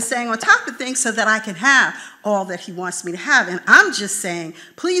studying and staying on top of things so that I can have all that he wants me to have. And I'm just saying,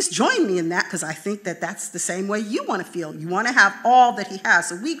 please join me in that, because I think that that's the same way you want to feel. You want to have all that he has.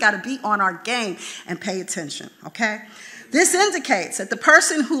 So we got to be on our game and pay attention, okay? This indicates that the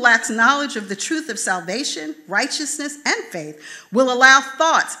person who lacks knowledge of the truth of salvation, righteousness, and faith will allow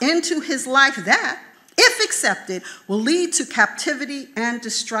thoughts into his life that, if accepted, will lead to captivity and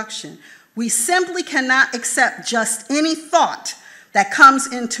destruction. We simply cannot accept just any thought that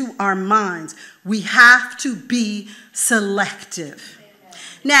comes into our minds. We have to be selective.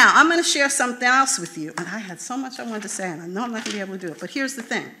 Now, I'm going to share something else with you. And I had so much I wanted to say, and I know I'm not going to be able to do it. But here's the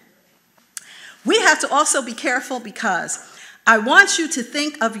thing. We have to also be careful, because I want you to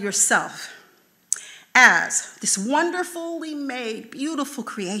think of yourself as this wonderfully made, beautiful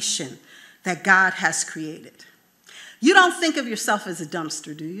creation that God has created. You don't think of yourself as a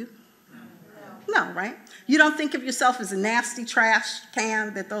dumpster, do you? No, right? You don't think of yourself as a nasty trash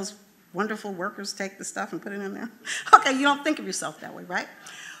can that those wonderful workers take the stuff and put it in there? Okay, you don't think of yourself that way, right?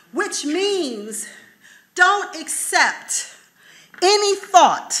 Which means don't accept any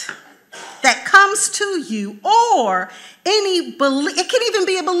thought that comes to you, or it can even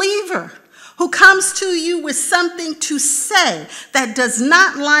be a believer who comes to you with something to say that does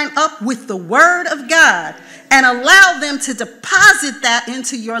not line up with the word of God, and allow them to deposit that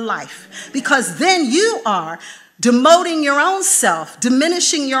into your life, because then you are demoting your own self,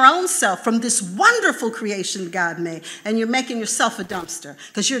 diminishing your own self from this wonderful creation God made, and you're making yourself a dumpster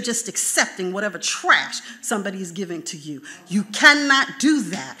because you're just accepting whatever trash somebody's giving to you. You cannot do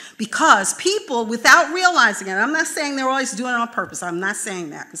that, because people, without realizing it, I'm not saying they're always doing it on purpose. I'm not saying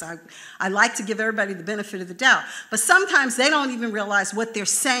that, because I like to give everybody the benefit of the doubt. But sometimes they don't even realize what they're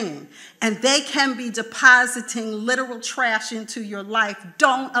saying, and they can be depositing literal trash into your life.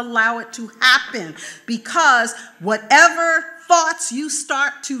 Don't allow it to happen, because whatever thoughts you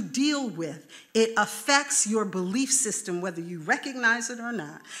start to deal with, it affects your belief system, whether you recognize it or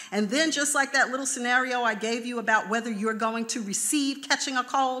not. And then just like that little scenario I gave you about whether you're going to receive catching a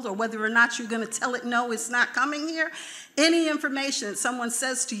cold or whether or not you're going to tell it, no, it's not coming here, any information that someone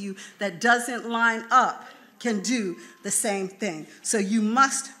says to you that doesn't line up can do the same thing. So you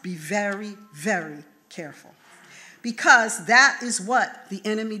must be very, very careful, because that is what the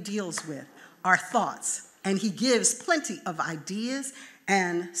enemy deals with, our thoughts. And he gives plenty of ideas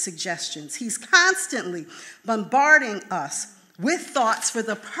and suggestions. He's constantly bombarding us with thoughts for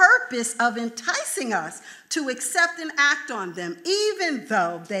the purpose of enticing us to accept and act on them, even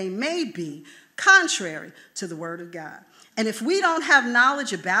though they may be contrary to the Word of God. And if we don't have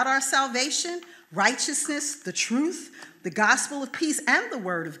knowledge about our salvation, righteousness, the truth, the gospel of peace, and the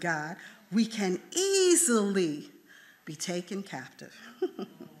Word of God, we can easily be taken captive.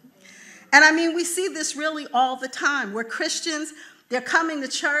 And I mean, we see this really all the time, where Christians, they're coming to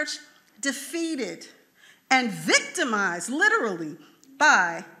church defeated and victimized, literally,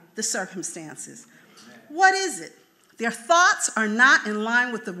 by the circumstances. What is it? Their thoughts are not in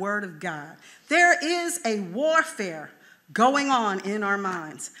line with the Word of God. There is a warfare going on in our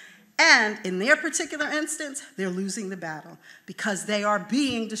minds. And in their particular instance, they're losing the battle because they are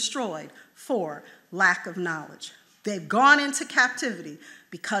being destroyed for lack of knowledge. They've gone into captivity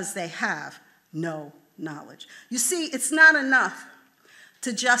because they have no knowledge. You see, it's not enough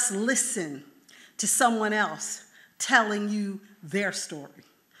to just listen to someone else telling you their story.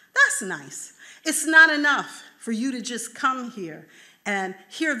 That's nice. It's not enough for you to just come here and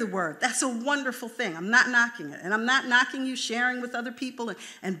hear the word. That's a wonderful thing. I'm not knocking it. And I'm not knocking you sharing with other people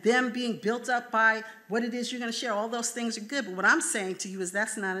and them being built up by what it is you're going to share. All those things are good. But what I'm saying to you is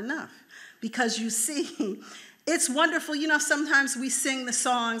that's not enough. Because you see, it's wonderful. You know, sometimes we sing the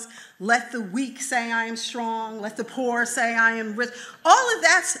songs, let the weak say I am strong, let the poor say I am rich. All of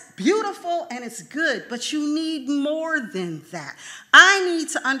that's beautiful and it's good, but you need more than that. I need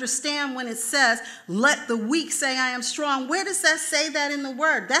to understand when it says, let the weak say I am strong. Where does that say that in the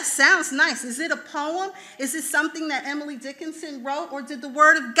word? That sounds nice. Is it a poem? Is it something that Emily Dickinson wrote? Or did the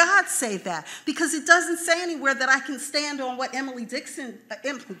word of God say that? Because it doesn't say anywhere that I can stand on what Emily Dixon,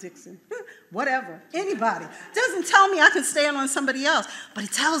 whatever, anybody. It doesn't tell me I can stand on somebody else, but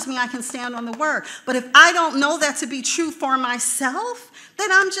it tells me I can stand on the word. But if I don't know that to be true for myself, then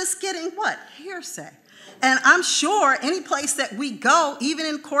I'm just getting what? Hearsay. And I'm sure any place that we go, even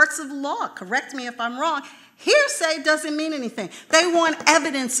in courts of law, correct me if I'm wrong, hearsay doesn't mean anything. They want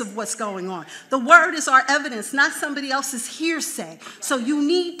evidence of what's going on. The word is our evidence, not somebody else's hearsay. So you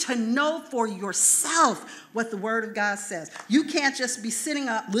need to know for yourself what the word of God says. You can't just be sitting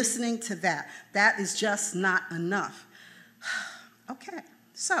up listening to that. That is just not enough. Okay,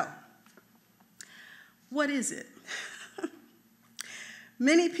 so what is it?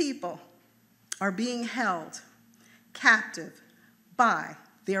 Many people are being held captive by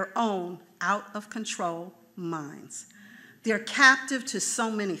their own out-of-control minds. They're captive to so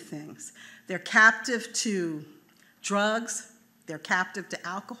many things. They're captive to drugs. They're captive to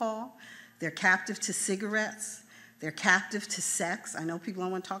alcohol. They're captive to cigarettes. They're captive to sex. I know people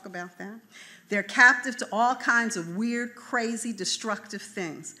don't want to talk about that. They're captive to all kinds of weird, crazy, destructive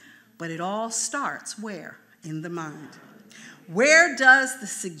things. But it all starts where? In the mind. Where does the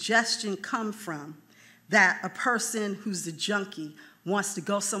suggestion come from that a person who's a junkie wants to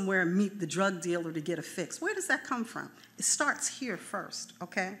go somewhere and meet the drug dealer to get a fix? Where does that come from? It starts here first,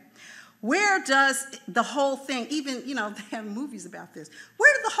 okay? Where does the whole thing, even, you know, they have movies about this.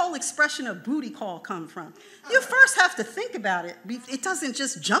 Where did the whole expression of booty call come from? You first have to think about it. It doesn't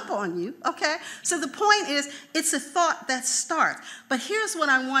just jump on you, okay? So the point is, it's a thought that starts. But here's what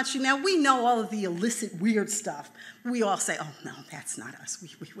I want you, now we know all of the illicit, weird stuff. We all say, oh, no, that's not us.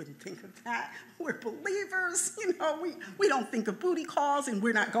 We wouldn't think of that. We're believers, you know, we don't think of booty calls, and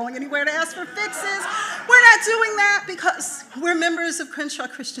we're not going anywhere to ask for fixes. We're not doing that because we're members of Crenshaw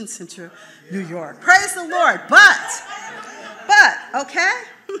Christian Center, New York. Praise the Lord. But, okay,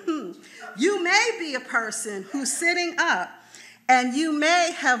 you may be a person who's sitting up, and you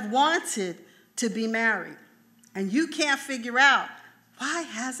may have wanted to be married, and you can't figure out, why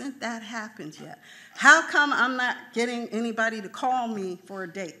hasn't that happened yet? How come I'm not getting anybody to call me for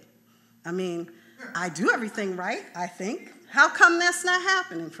a date? I mean, I do everything right, I think. How come that's not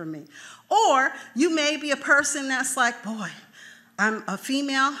happening for me? Or you may be a person that's like, boy, I'm a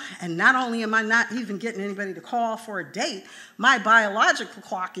female, and not only am I not even getting anybody to call for a date, my biological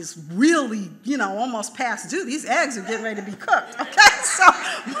clock is really, you know, almost past due. These eggs are getting ready to be cooked, okay? So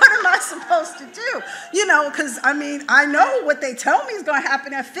what am I supposed to do? You know, because I mean, I know what they tell me is going to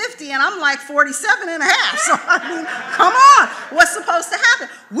happen at 50, and I'm like 47 and a half. So I mean, come on, what's supposed to happen?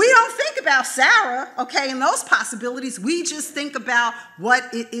 We don't think about Sarah, okay, and those possibilities. We just think about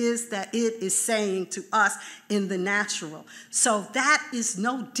what it is that it is saying to us in the natural. So that is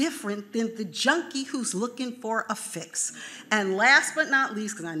no different than the junkie who's looking for a fix. And last but not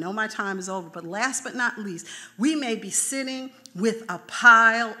least, because I know my time is over, but last but not least, we may be sitting with a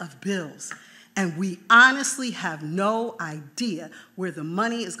pile of bills, and we honestly have no idea where the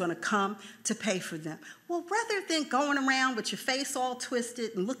money is going to come to pay for them. Well, rather than going around with your face all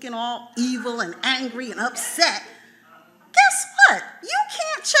twisted and looking all evil and angry and upset, guess what? You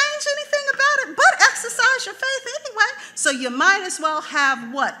can't change anything about it but exercise your faith anyway. So you might as well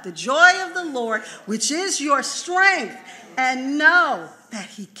have what? The joy of the Lord, which is your strength, and know that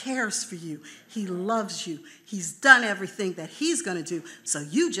he cares for you. He loves you. He's done everything that he's going to do. So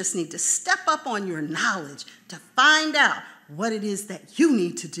you just need to step up on your knowledge to find out what it is that you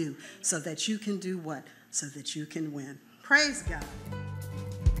need to do so that you can do what? So that you can win. Praise God.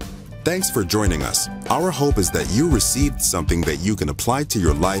 Thanks for joining us. Our hope is that you received something that you can apply to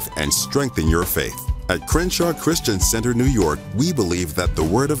your life and strengthen your faith. At Crenshaw Christian Center, New York, we believe that the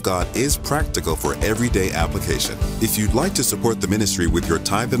Word of God is practical for everyday application. If you'd like to support the ministry with your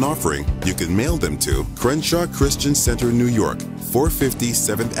tithe and offering, you can mail them to Crenshaw Christian Center, New York, 450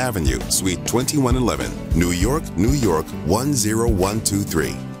 7th Avenue, Suite 2111, New York, New York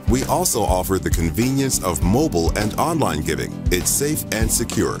 10123. We also offer the convenience of mobile and online giving. It's safe and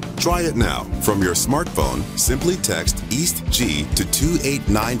secure. Try it now. From your smartphone, simply text EAST-G to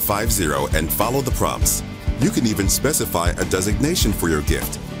 28950 and follow the prompts. You can even specify a designation for your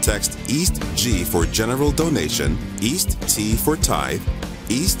gift. Text EAST-G for general donation, EAST-T for tithe,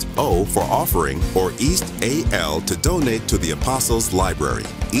 EAST-O for offering, or EAST-AL to donate to the Apostles' Library.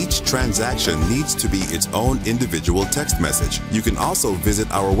 Each transaction needs to be its own individual text message. You can also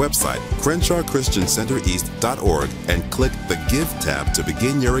visit our website, CrenshawChristianCenterEast.org, and click the Give tab to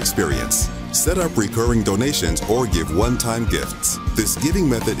begin your experience. Set up recurring donations or give one-time gifts. This giving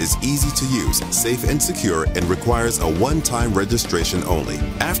method is easy to use, safe and secure, and requires a one-time registration only.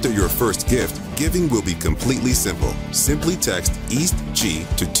 After your first gift, giving will be completely simple. Simply text EAST-G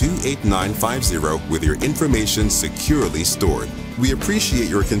to 28950 with your information securely stored. We appreciate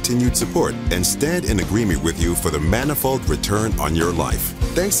your continued support and stand in agreement with you for the manifold return on your life.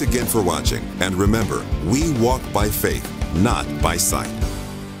 Thanks again for watching, and remember, we walk by faith, not by sight.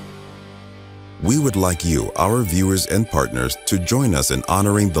 We would like you, our viewers and partners, to join us in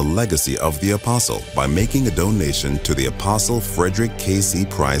honoring the legacy of the Apostle by making a donation to the Apostle Frederick K.C.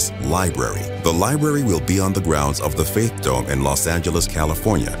 Price Library. The library will be on the grounds of the Faith Dome in Los Angeles,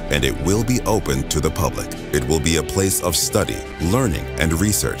 California, and it will be open to the public. It will be a place of study, learning, and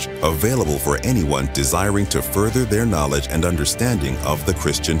research, available for anyone desiring to further their knowledge and understanding of the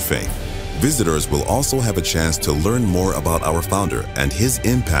Christian faith. Visitors will also have a chance to learn more about our founder and his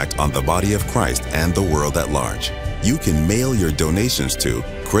impact on the body of Christ and the world at large. You can mail your donations to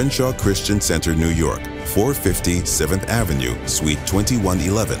Crenshaw Christian Center, New York, 450 7th Avenue, Suite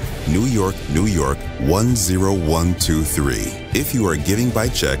 2111, New York, New York 10123. If you are giving by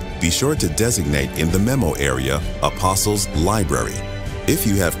check, be sure to designate in the memo area Apostles' Library. If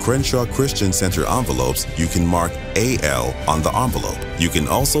you have Crenshaw Christian Center envelopes, you can mark AL on the envelope. You can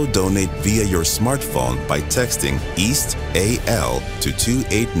also donate via your smartphone by texting EAST-AL to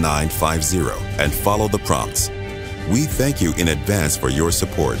 28950 and follow the prompts. We thank you in advance for your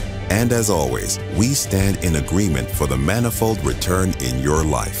support, and as always, we stand in agreement for the manifold return in your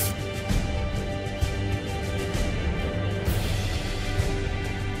life.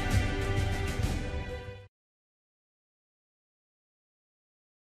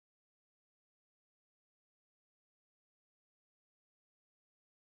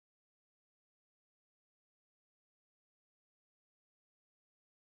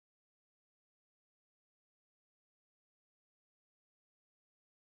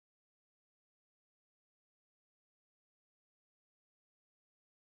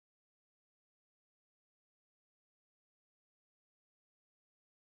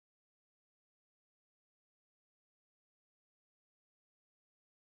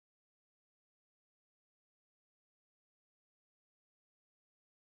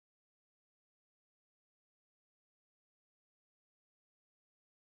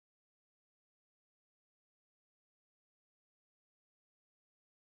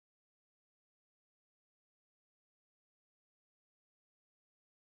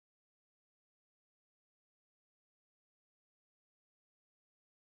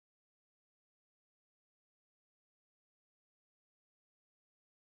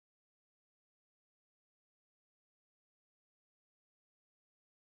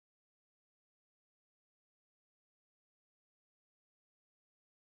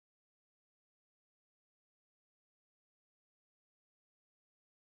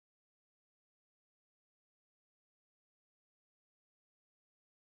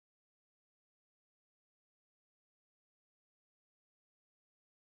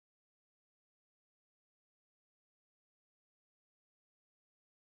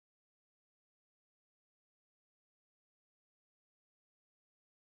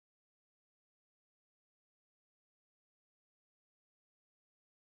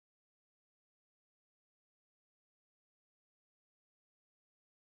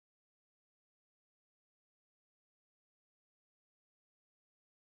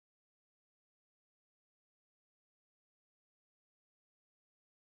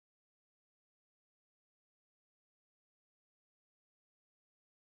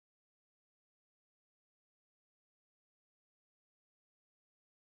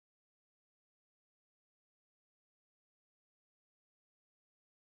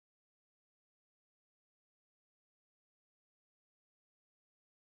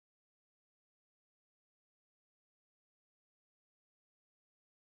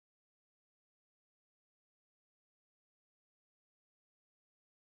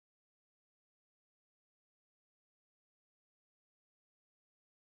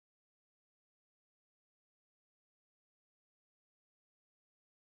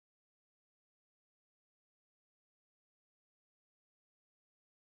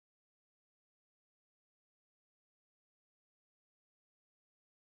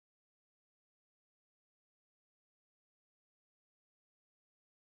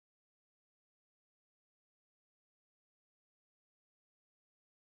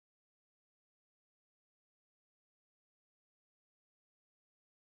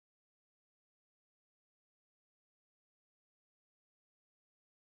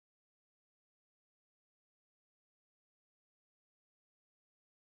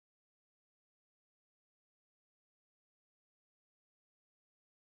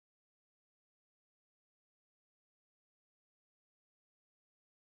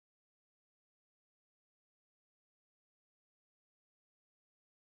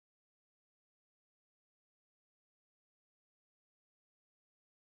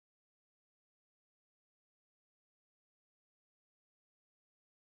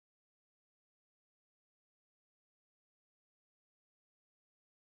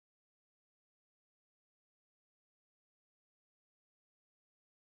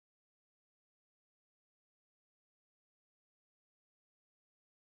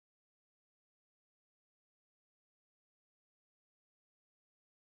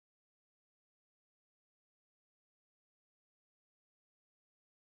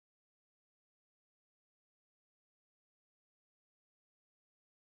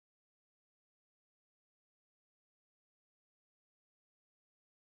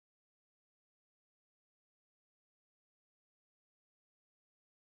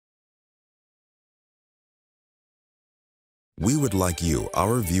 We would like you,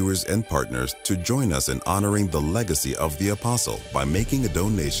 our viewers and partners, to join us in honoring the legacy of the Apostle by making a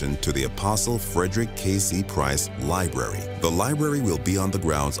donation to the Apostle Frederick K.C. Price Library. The library will be on the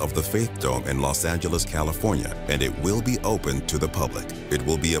grounds of the Faith Dome in Los Angeles, California, and it will be open to the public. It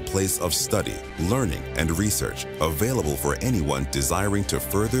will be a place of study, learning, and research, available for anyone desiring to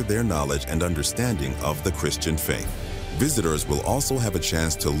further their knowledge and understanding of the Christian faith. Visitors will also have a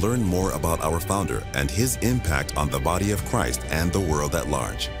chance to learn more about our founder and his impact on the body of Christ and the world at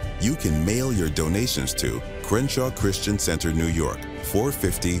large. You can mail your donations to Crenshaw Christian Center, New York,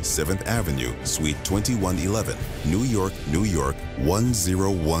 450 7th Avenue, Suite 2111, New York, New York,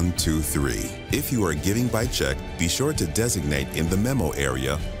 10123. If you are giving by check, be sure to designate in the memo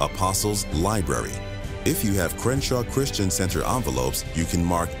area Apostles Library. If you have Crenshaw Christian Center envelopes, you can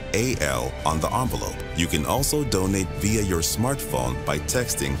mark AL on the envelope. You can also donate via your smartphone by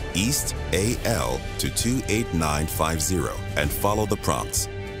texting East AL to 28950 and follow the prompts.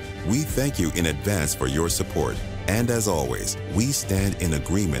 We thank you in advance for your support, and as always, we stand in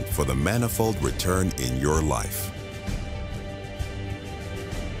agreement for the manifold return in your life.